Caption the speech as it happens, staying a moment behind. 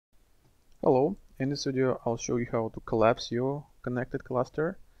Hello, in this video I'll show you how to collapse your connected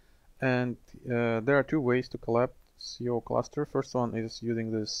cluster, and there are two ways to collapse your cluster. First one is using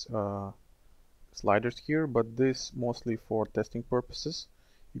this sliders here, but this mostly for testing purposes.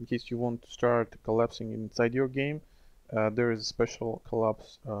 In case you want to start collapsing inside your game, there is a special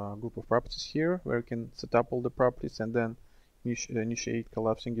collapse group of properties here where you can set up all the properties and then initiate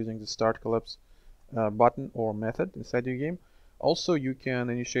collapsing using the start collapse button or method inside your game. Also, you can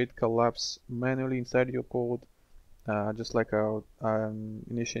initiate collapse manually inside your code, just like I'm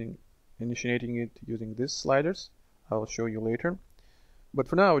initiating it using these sliders. I'll show you later. But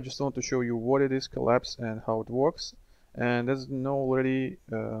for now, I just want to show you what it is collapse and how it works. And as you know already,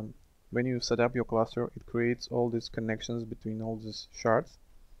 when you set up your cluster, it creates all these connections between all these shards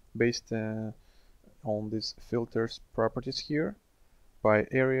based on these filters properties here, by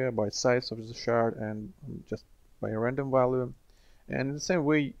area, by size of the shard, and just by a random value. And in the same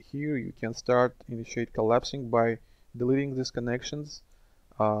way here you can start initiate collapsing by deleting these connections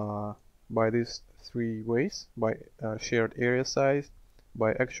by these three ways: by shared area size,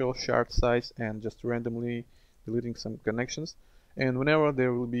 by actual shard size, and just randomly deleting some connections. And whenever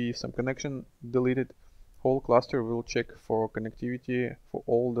there will be some connection deleted, whole cluster will check for connectivity for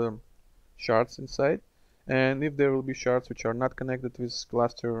all the shards inside. And if there will be shards which are not connected with this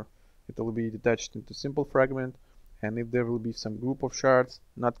cluster, it will be detached into simple fragment. And if there will be some group of shards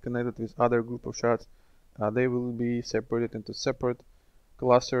not connected with other group of shards, they will be separated into separate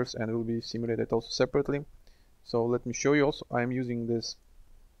clusters and will be simulated also separately. So let me show you. Also, I'm using this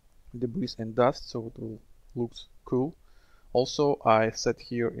debris and dust, so it will looks cool. Also, I set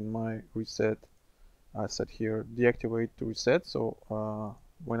here in my reset, I set here deactivate to reset, so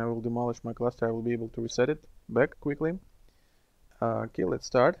when I will demolish my cluster, I will be able to reset it back quickly. Okay, let's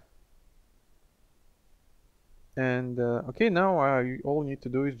start. And okay, now all you need to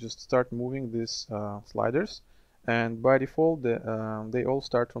do is just start moving these sliders, and by default they all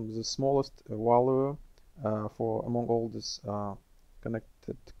start from the smallest value for among all these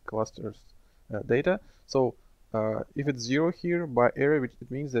connected clusters data. So if it's 0 here by area, which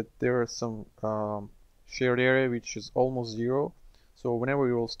it means that there is some shared area which is almost 0. So whenever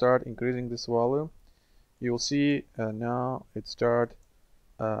you will start increasing this value, you will see now it start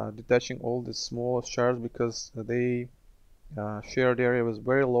detaching all the small shards, because they shared area was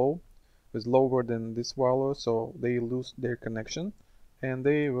very low, was lower than this value, so they lose their connection and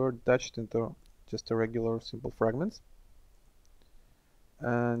they were detached into just a regular simple fragments.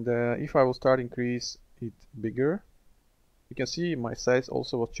 And if I will start increase it bigger, you can see my size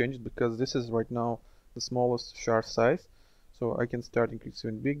also was changed, because this is right now the smallest shard size. So I can start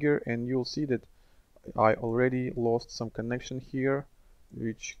increasing bigger, and you'll see that I already lost some connection here,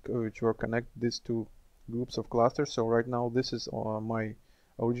 which were connected these two groups of clusters. So right now this is my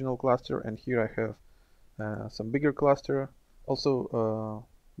original cluster, and here I have some bigger cluster, also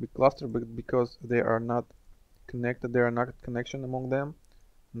big cluster, but because they are not connected, there are not connection among them.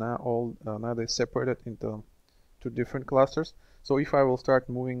 Now they separated into two different clusters. So if I will start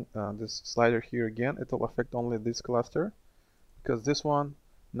moving this slider here again, it will affect only this cluster, because this one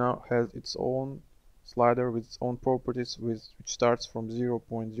now has its own slider with its own properties, which starts from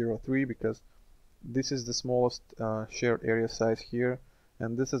 0.03, because this is the smallest shared area size here,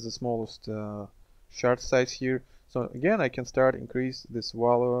 and this is the smallest shard size here. So again, I can start increase this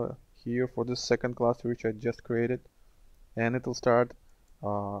value here for this second cluster which I just created, and it will start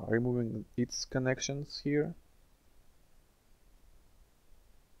removing its connections here.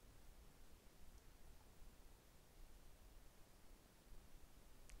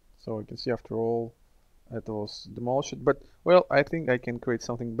 So you can see after all it was demolished, but well, I think I can create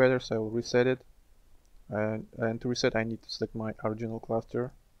something better, so I will reset it. And to reset, I need to select my original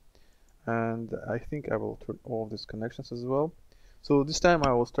cluster, and I think I will turn all of these connections as well. So this time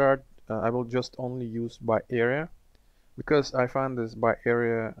I will start, I will just only use by area, because I find this by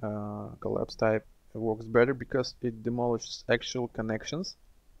area collapse type works better, because it demolishes actual connections.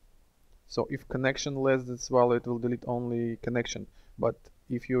 So if connection less than this value, it will delete only connection, but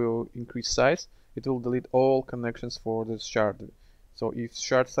if you increase size, it will delete all connections for this shard. So if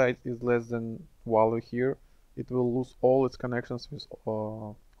shard size is less than value here, it will lose all its connections with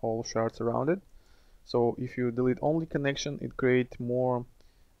all shards around it. So if you delete only connection, it creates more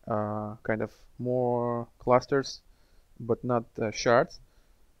kind of more clusters, but not shards.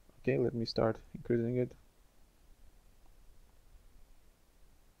 Okay, let me start increasing it.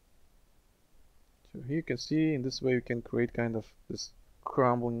 So here you can see in this way you can create kind of this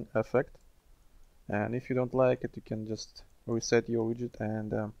crumbling effect, and if you don't like it, you can just reset your widget,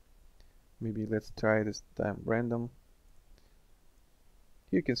 and maybe let's try this time random.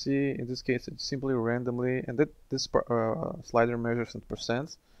 Here you can see in this case it's simply randomly, and that this slider measures in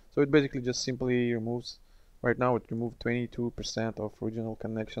percents. So it basically just simply removes, right now it removed 22% of original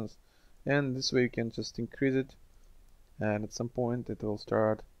connections, and this way you can just increase it, and at some point it will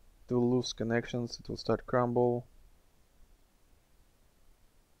lose connections, it will start crumble.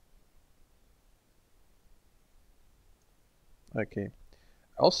 Okay,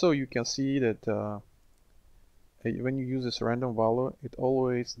 also you can see that when you use this random value, it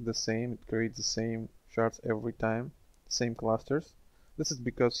always the same, it creates the same shards every time, same clusters. This is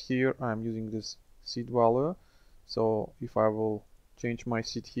because here I'm using this seed value, so if I will change my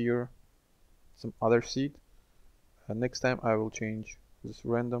seed here, some other seed, next time I will change this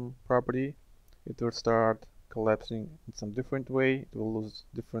random property, it will start collapsing in some different way, it will lose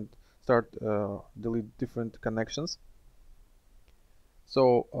different, delete different connections.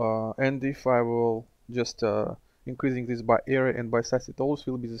 So and if I will just increasing this by area and by size, it always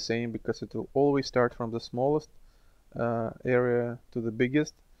will be the same, because it will always start from the smallest area to the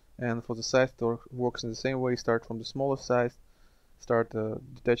biggest, and for the size it works in the same way, start from the smallest size, start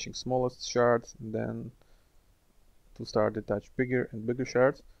detaching smallest shards, and then to start detach bigger and bigger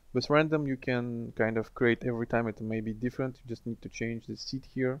shards. With random you can kind of create every time it may be different, you just need to change the seed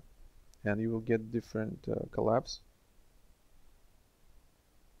here and you will get different collapse.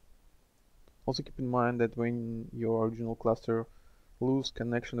 Also keep in mind that when your original cluster lose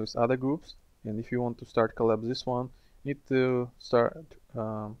connection with other groups, and if you want to start collapse this one, you need to start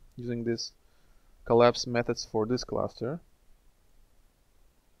using this collapse methods for this cluster.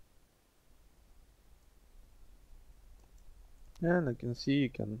 And you can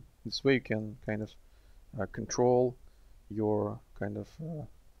see this way you can kind of control your kind of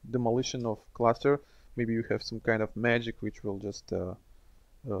demolition of cluster. Maybe you have some kind of magic which will just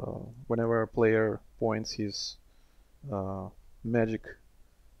whenever a player points his magic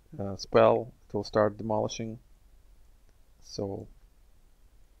spell, it will start demolishing. So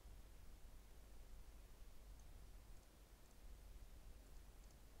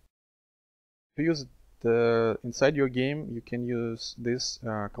to use inside your game, you can use this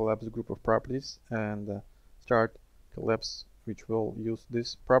collapse group of properties and start collapse, which will use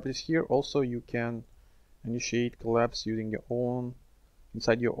these properties here. Also, you can initiate collapse using your own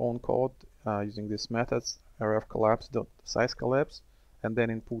inside your own code using these methods rf collapse.size collapse, and then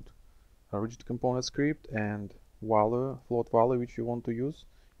input a rigid component script and value, float value, which you want to use.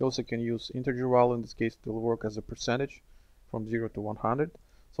 You also can use integer value. In this case, it will work as a percentage from 0 to 100.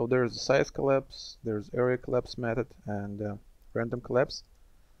 So there's size collapse, there's area collapse method, and random collapse.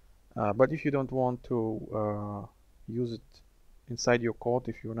 But if you don't want to use it inside your code,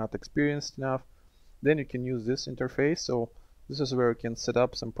 if you're not experienced enough, then you can use this interface. So this is where you can set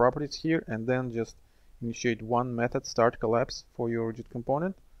up some properties here and then just initiate one method, start collapse, for your rigid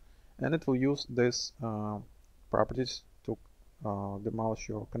component, and it will use these properties to demolish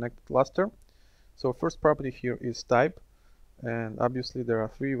your connected cluster. So first property here is type, and obviously there are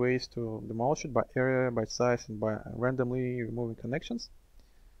three ways to demolish it: by area, by size, and by randomly removing connections.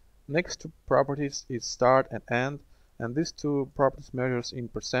 Next two properties is start and end, and these two properties measures in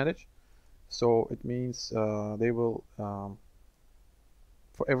percentage. So it means they will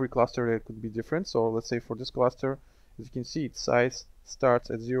for every cluster it could be different. So let's say for this cluster, as you can see, its size starts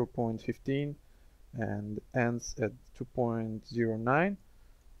at 0.15 and ends at 2.09.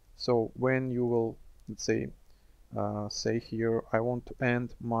 So when you will, let's say here I want to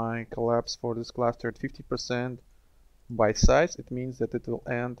end my collapse for this cluster at 50% by size, it means that it will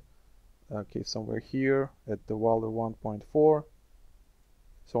end somewhere here at the value 1.4.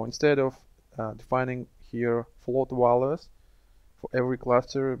 So instead of defining here float values for every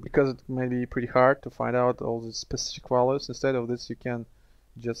cluster, because it may be pretty hard to find out all the specific values, instead of this you can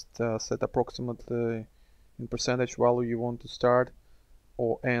just set approximately in percentage value you want to start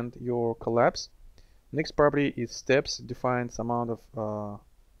or end your collapse. Next property is steps. It defines amount of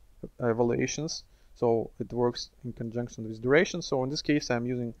evaluations, so it works in conjunction with duration. So in this case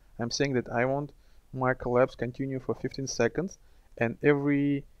I'm saying that I want my collapse continue for 15 seconds, and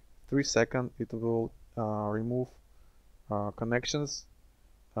every 3 seconds it will remove connections.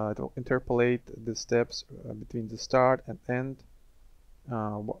 It will interpolate the steps between the start and end,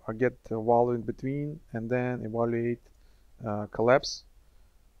 get the value in between, and then evaluate collapse,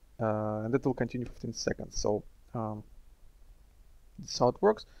 and that will continue 15 seconds. So this is how it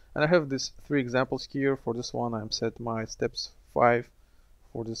works. And I have these three examples here. For this one I'm set my steps 5,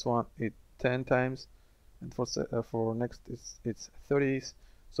 for this one it 10 times, and for next it's 30.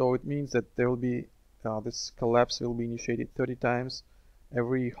 So it means that there will be this collapse will be initiated 30 times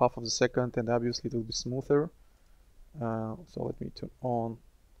every half of the second, and obviously it will be smoother. So let me turn on,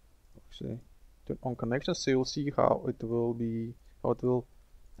 actually turn on connections, so you'll see how it will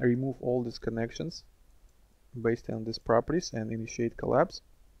remove all these connections based on these properties and initiate collapse.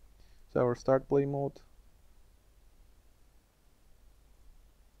 So our start play mode.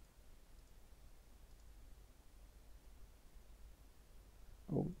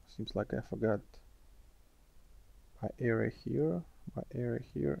 Oh, seems like I forgot my area here,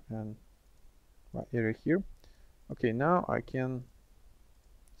 and my area here. Okay, now I can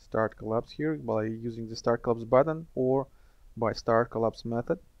start collapse here by using the start collapse button or by start collapse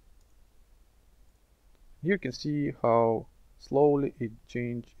method. Here you can see how slowly it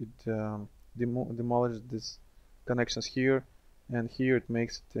demolishes these connections here, and here it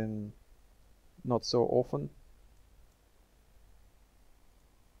makes it in not so often.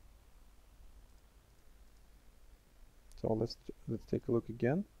 So let's take a look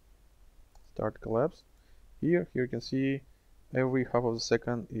again. Start collapse. Here you can see every half of a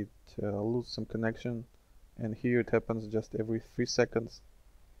second it loses some connection, and here it happens just every 3 seconds.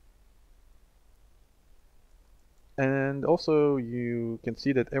 And also you can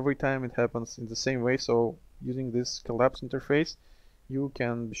see that every time it happens in the same way. So using this collapse interface, you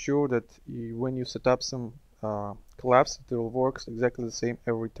can be sure that when you set up some collapse, it will work exactly the same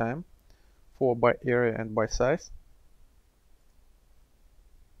every time, for by area and by size.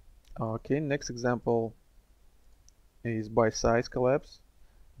 Okay, next example is by size collapse,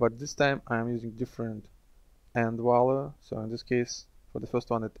 but this time I'm using different end value. So in this case, for the first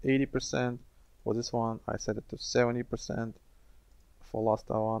one at 80%, for this one I set it to 70%, for last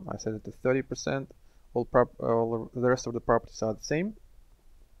one I set it to 30%. All the rest of the properties are the same.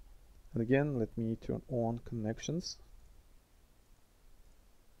 And again, let me turn on connections.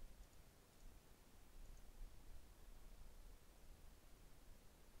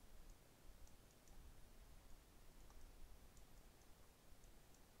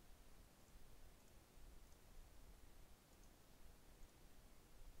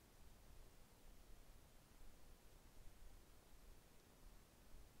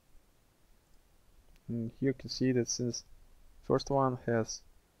 And here you can see that since first one has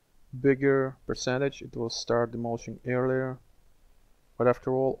bigger percentage, it will start demolishing earlier. But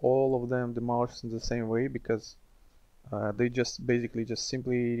after all of them demolish in the same way, because they just basically just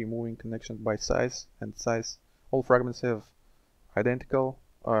simply removing connections by size, and size, all fragments have identical,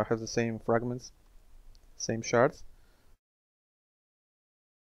 have the same fragments, same shards.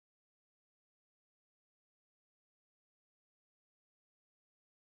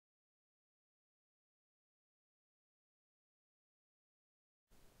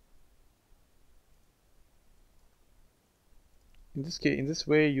 In this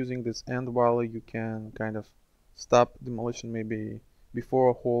way, using this end value, you can kind of stop demolition maybe before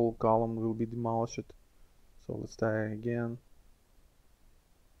a whole column will be demolished. So let's try again.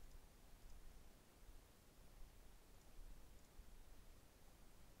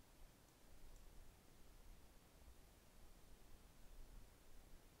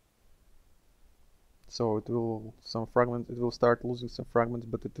 So it will start losing some fragments,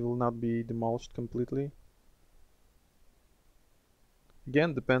 but it will not be demolished completely.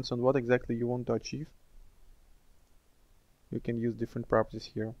 Again, depends on what exactly you want to achieve. You can use different properties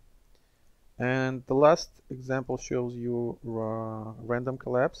here. And the last example shows you random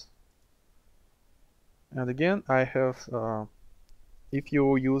collapse. And again, I have, if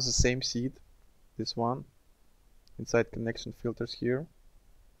you use the same seed, this one, inside connection filters here,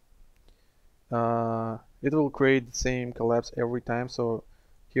 it will create the same collapse every time. So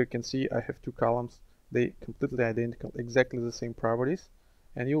here you can see I have two columns, they completely identical, exactly the same properties,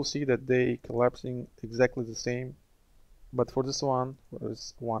 and you'll see that they collapsing exactly the same. But for this one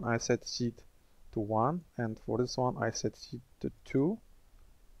I set seed to 1, and for this one I set seed to 2.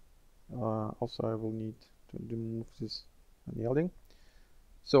 Also I will need to remove this unyielding.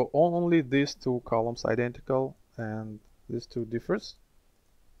 So only these two columns identical, and these two differs.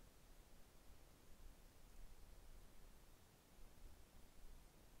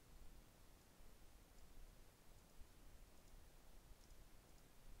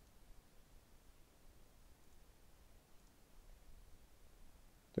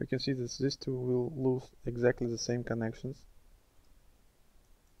 So you can see that these two will lose exactly the same connections.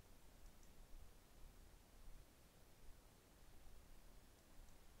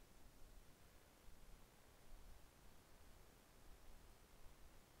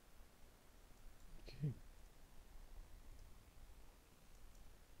 Okay.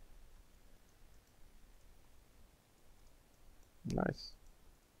 Nice.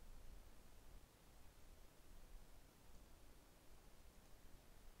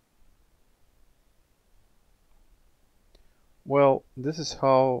 Well, this is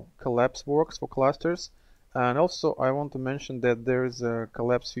how collapse works for clusters. And also I want to mention that there is a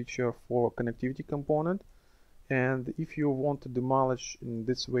collapse feature for connectivity component. And if you want to demolish in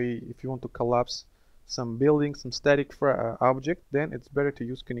this way, if you want to collapse some building, some static object, then it's better to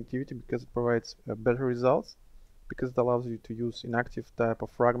use connectivity because it provides better results, because it allows you to use inactive type of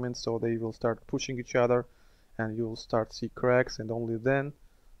fragments, so they will start pushing each other and you'll start to see cracks, and only then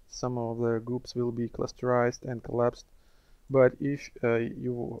some of the groups will be clusterized and collapsed. But if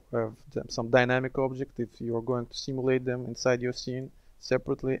you have some dynamic object, if you're going to simulate them inside your scene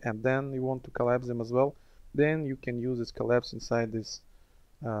separately and then you want to collapse them as well, then you can use this collapse inside this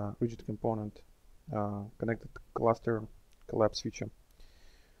rigid component connected cluster collapse feature.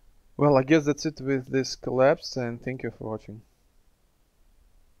 Well, I guess that's it with this collapse, and thank you for watching.